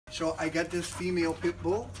So I got this female pit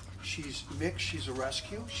bull. She's mixed, she's a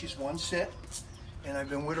rescue. She's one sit, and I've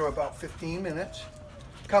been with her about 15 minutes.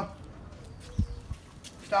 Come.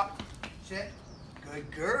 Stop. Sit.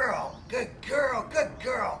 Good girl. Good girl. Good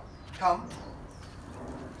girl. Come.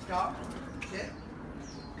 Stop. Sit.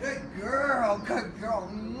 Good girl. Good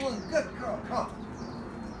girl. Good girl. Come.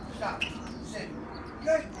 Stop. Sit.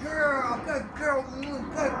 Good girl. Good girl.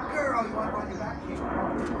 Good girl. You want to go on your back here?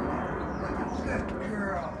 Good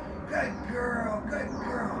girl. Good girl. Good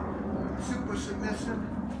girl. Super submissive.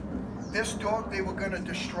 This dog they were going to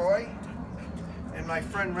destroy, and my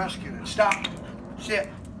friend rescued it. Stop. Sit.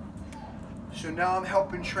 So now I'm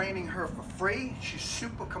helping training her for free. She's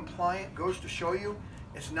super compliant. Goes to show you,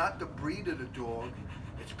 it's not the breed of the dog.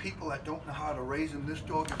 It's people that don't know how to raise them. This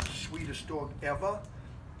dog is the sweetest dog ever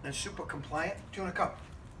and super compliant. Tuna, come.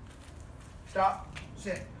 Stop.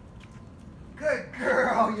 Sit. Good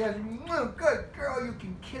girl. Yes, good girl. You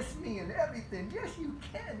can kiss me and everything. Yes, you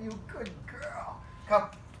can. You good girl. Come.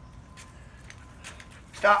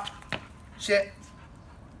 Stop. Sit.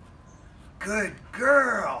 Good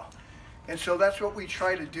girl. And so that's what we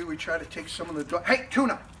try to do. We try to take some of the dog. Hey,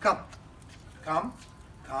 Tuna, come. Come.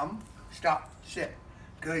 Come. Stop. Sit.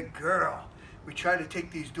 Good girl. We try to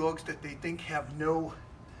take these dogs that they think have no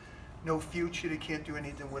future. They can't do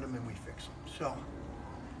anything with them, and we fix them. So